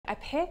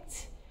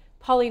picked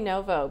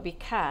Polynovo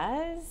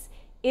because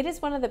it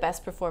is one of the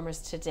best performers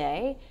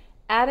today,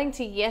 adding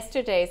to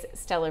yesterday's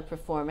stellar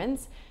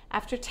performance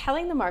after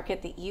telling the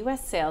market that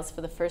US sales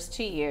for the first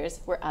 2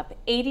 years were up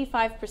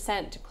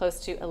 85% to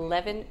close to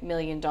 $11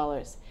 million.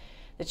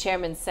 The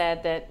chairman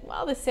said that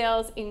while the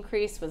sales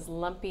increase was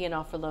lumpy and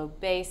off a low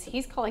base,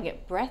 he's calling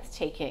it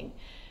breathtaking.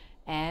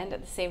 And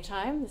at the same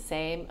time, the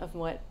same of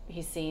what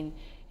he's seen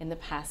in the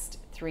past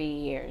 3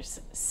 years.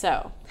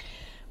 So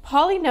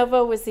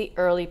Polynovo was the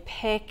early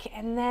pick,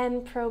 and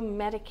then Pro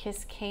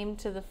Medicus came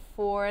to the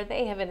fore.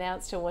 They have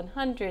announced a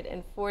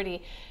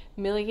 $140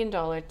 million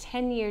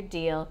 10-year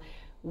deal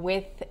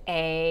with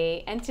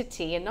a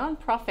entity, a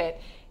nonprofit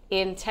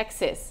in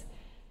Texas.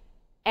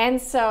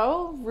 And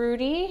so,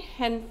 Rudi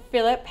and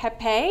Philip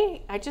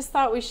Pepe, I just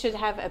thought we should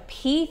have a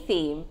P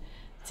theme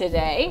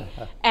today.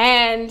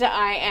 And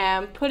I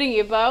am putting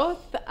you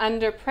both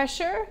under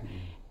pressure.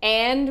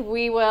 And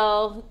we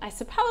will, I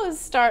suppose,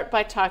 start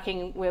by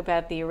talking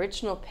about the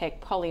original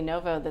pick,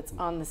 Polynovo, that's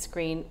on the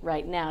screen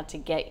right now to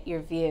get your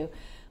view.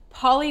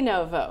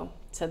 Polynovo.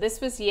 So this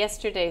was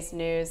yesterday's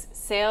news.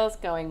 Sales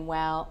going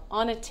well,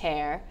 on a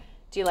tear.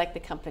 Do you like the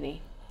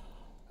company?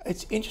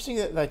 It's interesting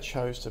that they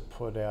chose to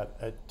put out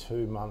a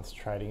 2-month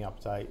trading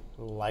update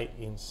late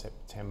in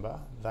September.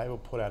 They will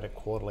put out a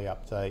quarterly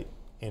update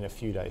in a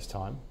few days'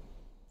 time.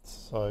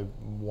 So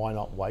why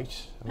not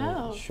wait? I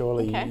mean,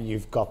 surely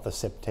you've got the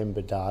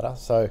September data.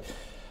 So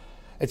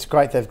it's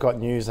great they've got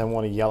news. They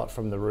want to yell it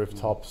from the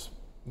rooftops,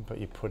 but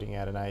you're putting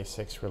out an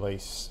ASX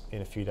release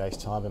in a few days'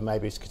 time, and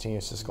maybe it's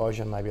continuous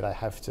disclosure. Maybe they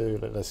have to.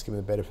 Let's give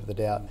them the benefit of the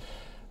doubt.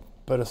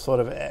 But a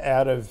sort of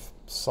out of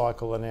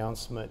cycle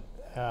announcement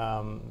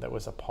that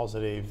was a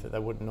positive that they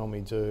wouldn't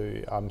normally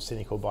do. I'm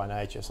cynical by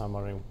nature, so I'm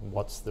wondering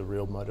what's the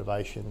real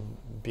motivation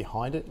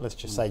behind it. Let's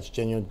just say it's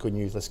genuine good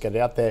news. Let's get it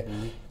out there.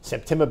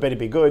 September better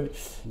be good,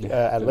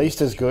 at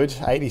least as good,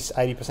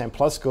 80%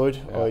 plus good,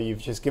 or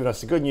you've just given us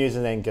the good news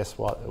and then guess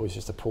what? It was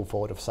just a pull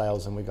forward of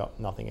sales and we got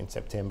nothing in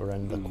September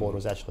and the quarter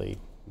was actually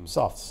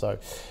soft. So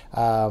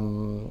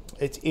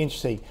it's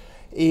interesting.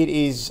 It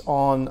is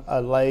on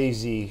a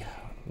lazy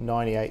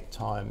 98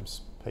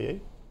 times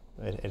PE.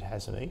 It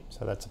has an E,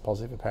 so that's a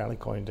positive apparently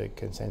according to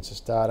consensus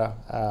data.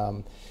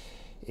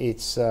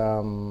 It's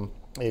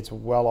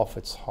well off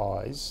its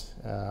highs,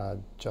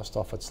 just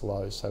off its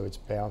lows, so it's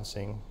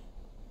bouncing.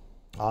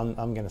 I'm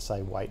going to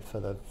say wait for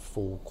the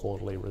full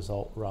quarterly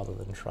result rather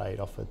than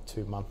trade off a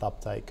 2-month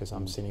update because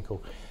I'm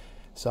cynical.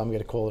 So I'm going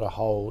to call it a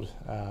hold,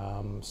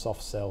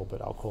 soft sell,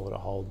 but I'll call it a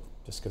hold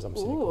just because I'm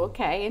cynical. Ooh,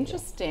 okay,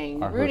 interesting.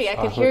 Yeah. Rudi, I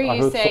could hear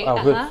you saying,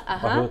 I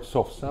heard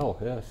soft sell,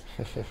 yes.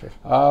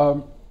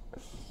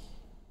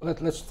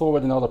 Let's throw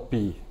in another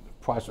P,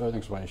 price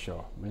earnings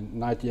ratio. I mean,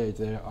 98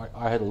 there,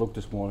 I had a look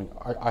this morning.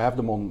 I have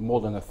them on more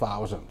than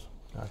 1,000.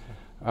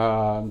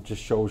 Okay.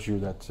 Just shows you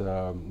that,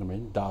 I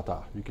mean, data,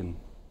 you can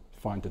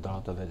find the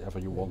data that ever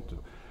you want to.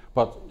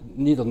 But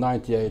neither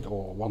 98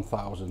 or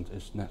 1,000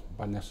 is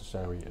by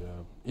necessary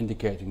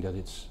indicating that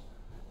it's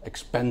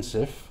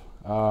expensive,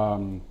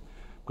 because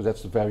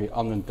that's a very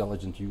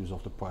unintelligent use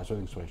of the price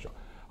earnings ratio.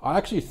 I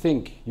actually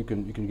think you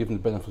can give them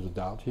the benefit of the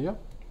doubt here,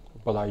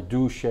 but I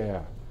do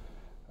share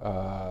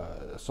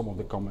some of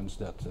the comments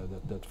that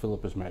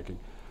Philip is making.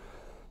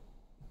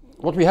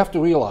 What we have to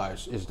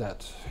realize is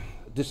that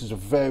this is a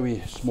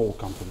very small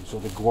company, so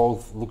the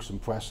growth looks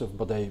impressive,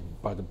 but they,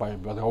 by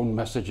their own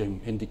messaging,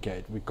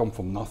 indicate we come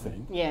from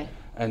nothing. Yeah.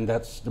 And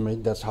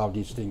that's how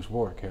these things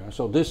work. Yeah?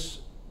 So this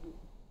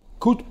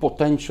could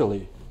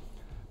potentially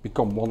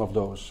become one of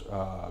those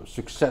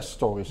success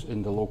stories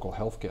in the local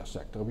healthcare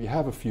sector. We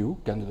have a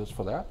few candidates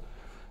for that.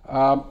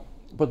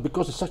 But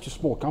because it's such a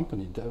small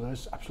company, there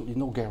is absolutely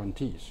no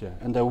guarantees. Yeah?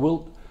 And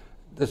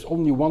there's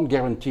only one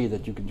guarantee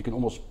that you can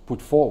almost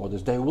put forward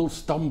is they will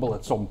stumble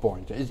at some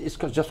point. It's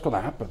just going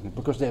to happen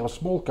because they're a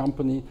small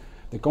company,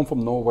 they come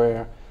from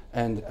nowhere,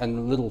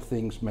 and little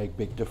things make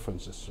big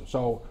differences.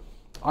 So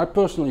I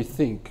personally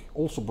think,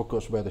 also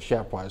because where the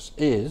share price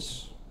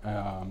is,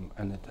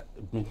 and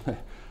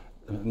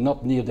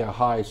not near their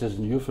highs is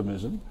an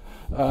euphemism,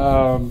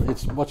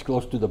 it's much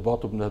closer to the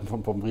bottom than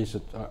from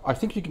recent. I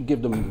think you can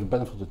give them the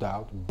benefit of the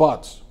doubt,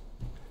 but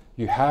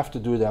you have to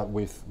do that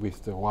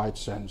with the right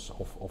sense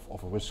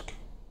of a risk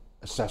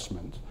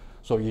assessment.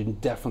 So you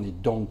definitely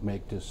don't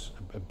make this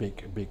a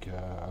big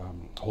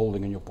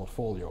holding in your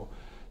portfolio.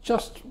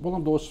 Just one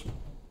of those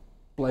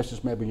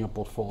places maybe in your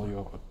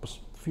portfolio, a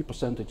few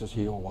percentages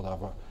here or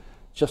whatever,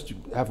 just to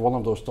have one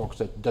of those stocks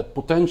that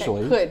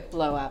potentially that could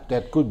blow up.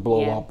 That could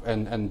blow up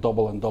and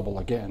double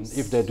again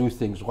if they do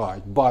things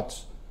right. But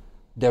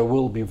there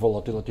will be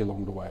volatility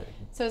along the way.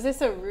 So is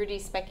this a Rudi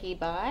specky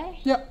buy?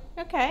 Yeah.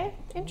 Okay,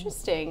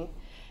 interesting.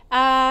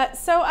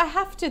 So I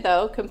have to,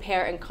 though,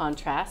 compare and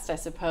contrast, I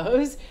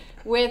suppose,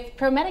 with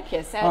Pro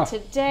Medicus out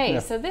today. Yeah.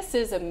 So this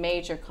is a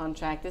major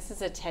contract. This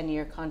is a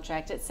 10-year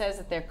contract. It says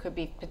that there could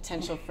be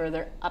potential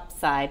further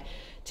upside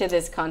to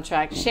this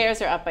contract.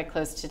 Shares are up by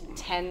close to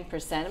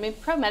 10%. I mean,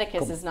 Pro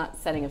Medicus is not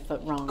setting a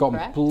foot wrong,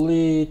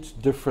 Complete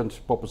correct?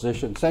 Different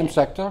proposition. Same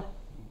sector.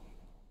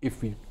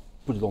 If we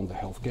put it on the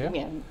healthcare.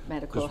 Yeah,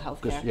 medical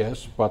healthcare.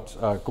 Yes, but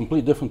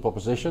complete different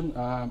proposition.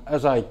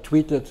 As I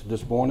tweeted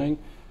this morning,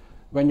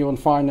 when you're in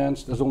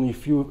finance, there's only a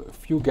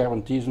few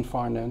guarantees in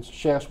finance.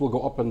 Shares will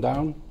go up and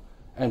down,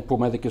 and Pro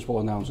Medicus will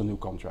announce a new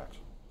contract.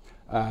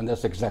 And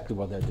that's exactly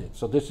what they did.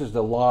 So this is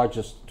the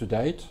largest to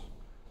date.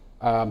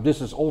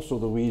 This is also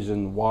the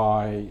reason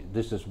why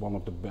this is one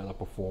of the better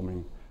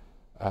performing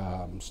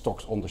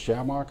stocks on the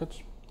share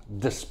market,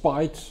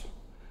 despite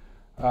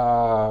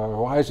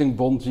rising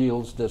bond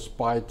yields,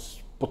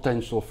 despite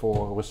potential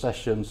for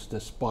recessions,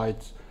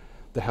 despite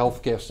the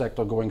healthcare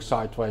sector going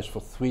sideways for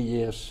 3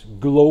 years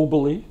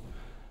globally.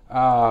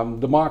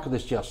 The market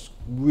is just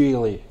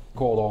really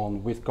caught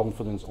on with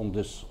confidence on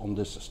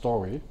this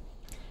story.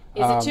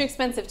 Is it too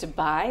expensive to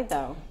buy,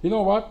 though? You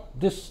know what?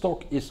 This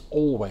stock is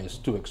always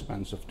too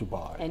expensive to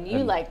buy. And you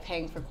like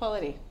paying for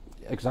quality.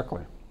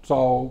 Exactly.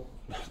 So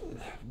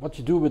what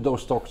you do with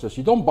those stocks is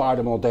you don't buy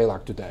them on a day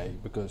like today,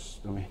 because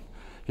I mean,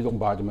 you don't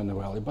buy them in a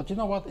rally. But you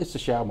know what? It's the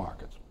share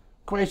market.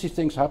 Crazy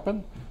things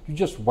happen. You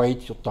just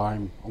wait your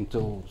time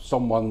until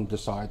someone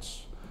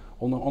decides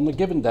on a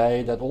given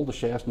day that all the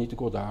shares need to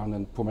go down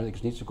and Pro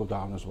Medicus needs to go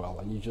down as well.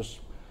 And you just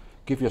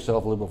give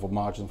yourself a little bit of a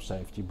margin of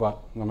safety. But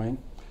I mean,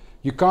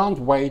 you can't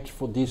wait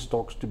for these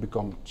stocks to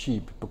become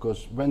cheap,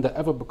 because when they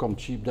ever become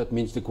cheap, that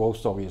means the growth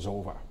story is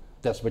over.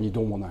 That's when you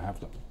don't want to have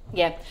them.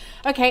 Yeah.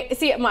 Okay.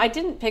 See, I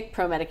didn't pick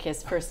Pro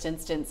Medicus first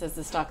instance as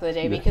the stock of the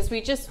day because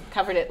we just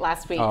covered it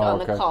last week on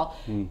the call.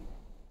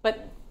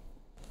 But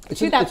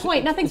to that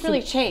point, nothing's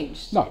really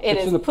changed. No, it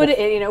is put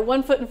it,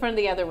 one foot in front of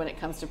the other when it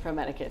comes to Pro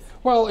Medicus.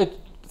 Well,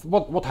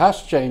 what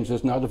has changed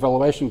is now the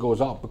valuation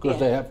goes up because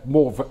they have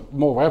more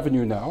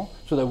revenue now,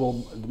 so they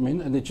will. I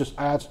mean, and it just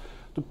adds.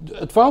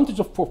 The advantage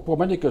of Pro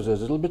Medicus is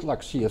a little bit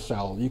like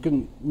CSL. You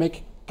can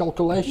make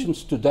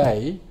calculations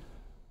today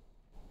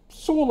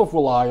sort of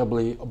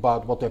reliably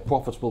about what their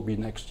profits will be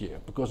next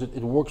year, because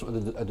it works at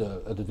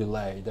a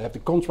delay. They have the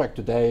contract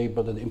today,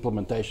 but the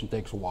implementation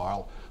takes a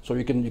while. So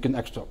you can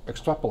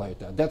extrapolate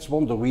that. That's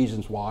one of the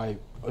reasons why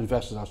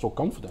investors are so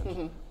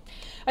confident.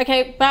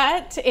 Okay,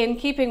 but in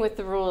keeping with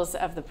the rules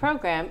of the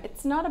program,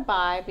 it's not a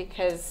buy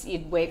because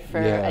you'd wait for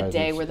a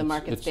day where the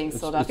market's being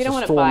sold off. You don't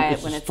want to buy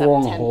it when it's up 10%.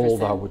 It's a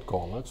stronghold, I would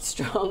call it.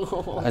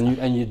 Stronghold.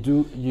 And you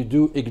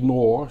do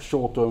ignore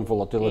short-term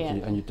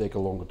volatility and you take a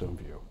longer-term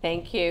view.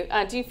 Thank you.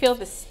 Do you feel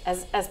this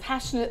as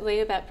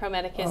passionately about Pro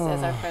Medicus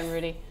as our friend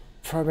Rudi?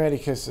 Pro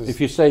Medicus is...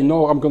 If you say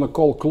no, I'm going to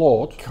call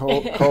Claude.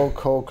 Call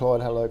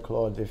Claude. Hello,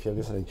 Claude, if you're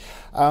listening.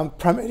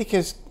 Pro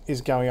Medicus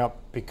is going up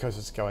because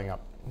it's going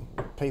up.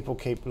 People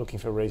keep looking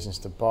for reasons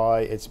to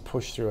buy. It's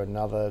pushed through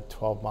another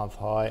 12-month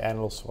high.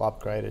 Analysts will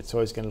upgrade. It's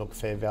always going to look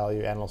fair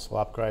value. Analysts will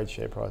upgrade.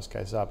 Share price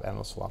goes up.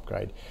 Analysts will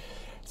upgrade.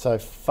 So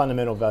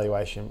fundamental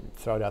valuation,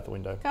 throw it out the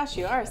window. Gosh,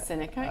 you are a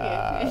cynic,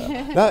 aren't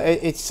you? No,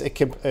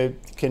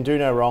 it can do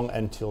no wrong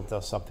until it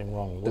does something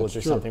wrong. Will it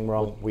do something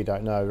wrong? We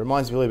don't know. It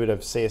reminds me a little bit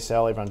of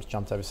CSL. Everyone's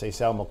jumped over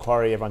CSL.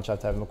 Macquarie, everyone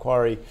jumped over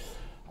Macquarie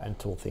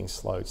until things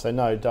slowed. So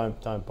no,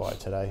 don't buy it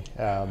today.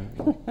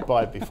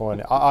 Buy it before.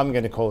 And I'm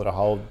going to call it a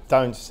hold.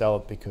 Don't sell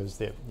it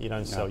because you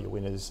don't sell your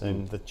winners.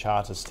 And the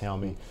charters tell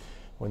me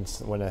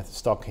when a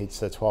stock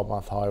hits a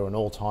 12-month high or an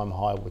all-time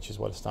high, which is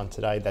what it's done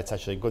today, that's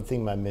actually a good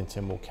thing.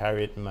 Momentum will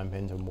carry it, and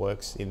momentum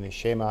works in the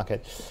share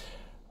market.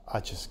 I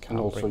just can't. And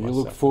also, you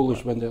look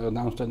foolish when they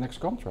announce their next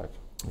contract.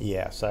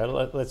 Yeah,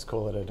 so let's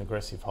call it an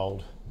aggressive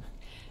hold.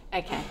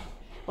 Okay.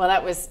 Well,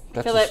 that was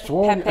That's Philip a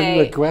strong Pepe.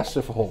 and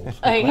aggressive hold.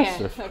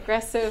 Aggressive. Yeah,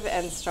 aggressive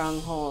and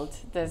strong hold.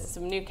 There's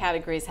some new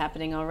categories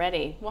happening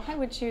already. Why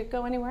would you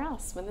go anywhere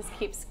else when this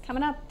keeps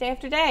coming up day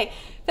after day?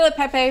 Philip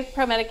Pepe,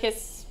 Pro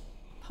Medicus,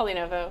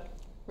 Polynovo,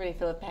 Rudi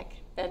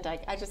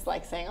Filapek-Vandyck. I just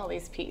like saying all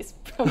these P's.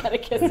 Pro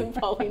Medicus and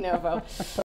Polynovo.